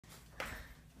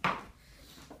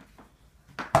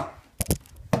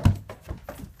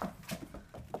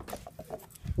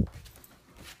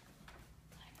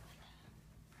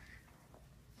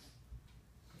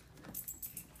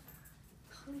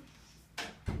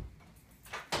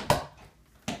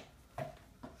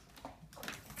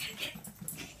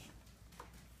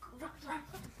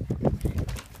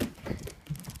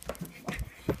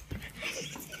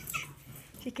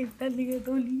She kept standing at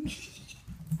only.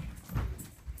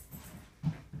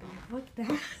 What the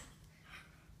hell?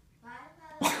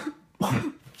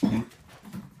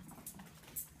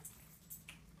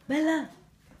 Bella!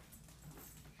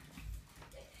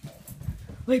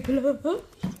 Wait, Bella!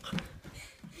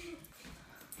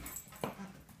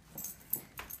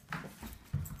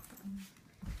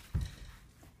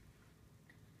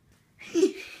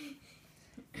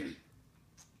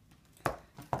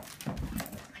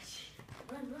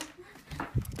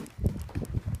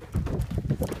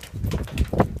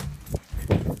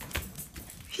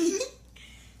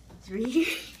 Three.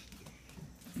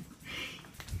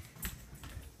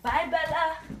 Bye,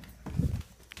 Bella.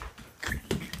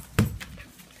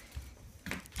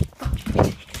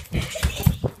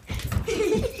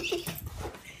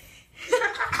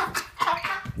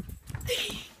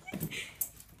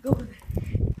 Go with it.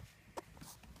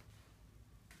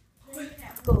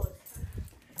 Go with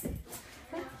it.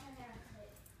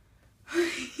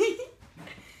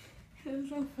 That's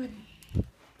so funny.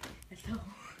 Let's go.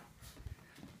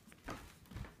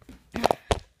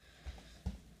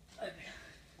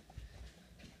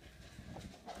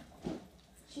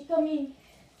 She coming.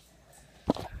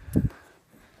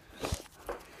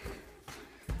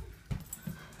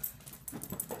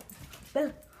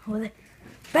 Bella, over there.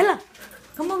 Bella,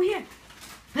 come over here.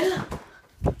 Bella.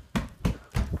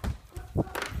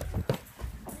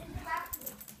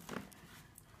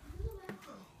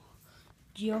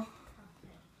 Gio.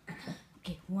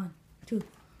 Okay, 1, 2,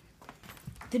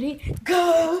 3,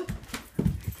 go.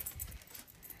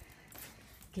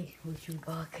 Okay, we should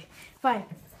go. Okay, 5,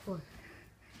 4,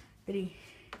 3,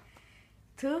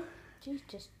 2, She's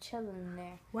just chilling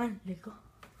there. 1, let's go.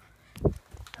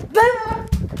 Bella!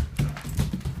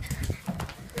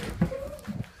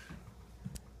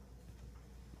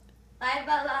 Bye,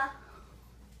 Bella.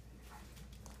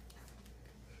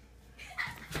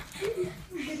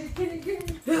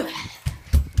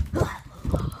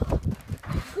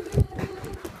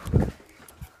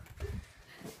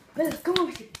 Bella, come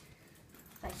over here.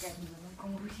 Like that,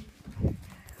 come over here.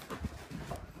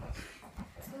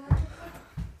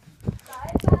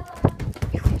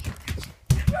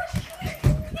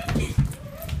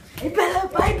 Hey Bella,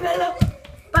 bye Bella,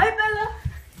 bye Bella.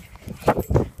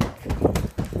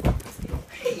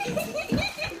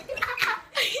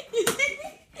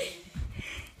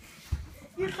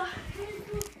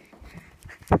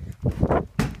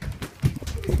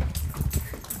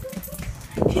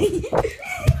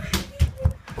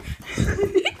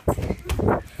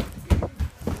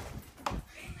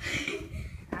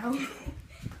 Ow.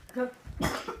 Go.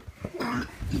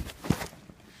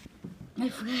 I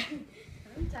forgot.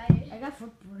 I'm tired. I got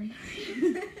foot burn.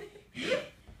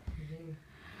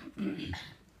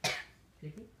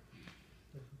 Take it?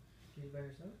 She's by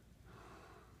herself?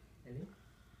 Ellie?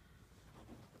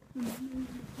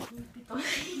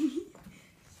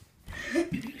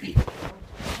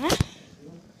 Huh?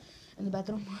 In the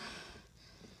bathroom.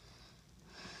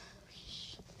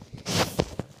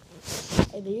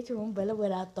 I dare to run Bella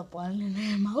without the ball in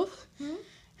her mouth.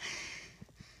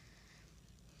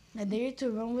 I dare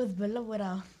to run with Bella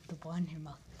without the ball in her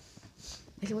mouth.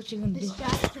 This is what you're gonna do.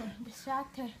 Distract her.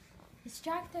 Distract her.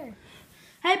 Distract her.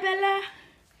 Hi Bella.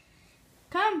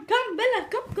 Come, Bella.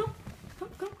 Come.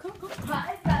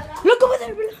 Bye, Bella. Look over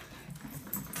there, Bella.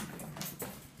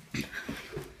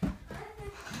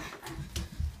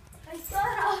 I saw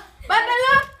her. Bye,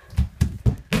 Bella.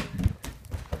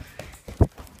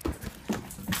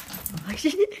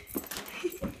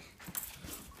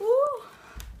 Ooh.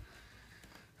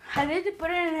 I need to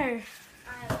put it in her.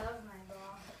 I love my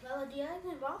ball. Bella, do you like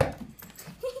my ball?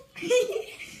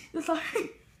 Sorry.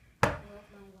 I love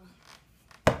my ball.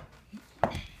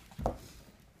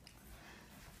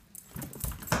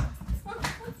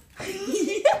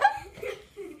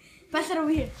 Pass it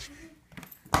over here.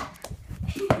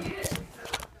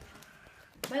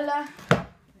 Bella.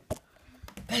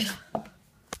 Bella.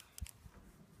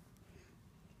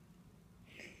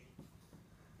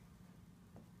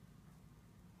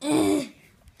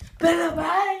 Bella,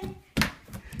 bye.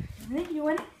 You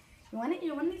want it?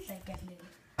 You want it? Like that.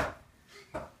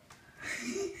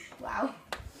 Wow.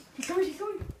 She's coming.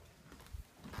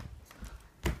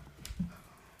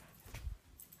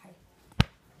 Hi.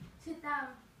 Sit down.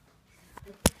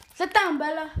 Sit down,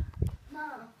 Bella. No.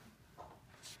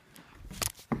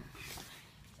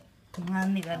 Come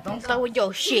on, nigga. Don't start with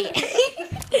your shit.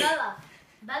 Bella.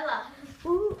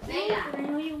 Ooh, Bella. I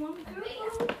know you want me, girl.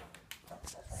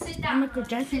 Sit I'm down. Michael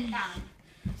Jackson. Sit down.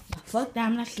 Fuck that,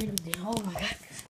 I'm not sleeping there. Oh my god.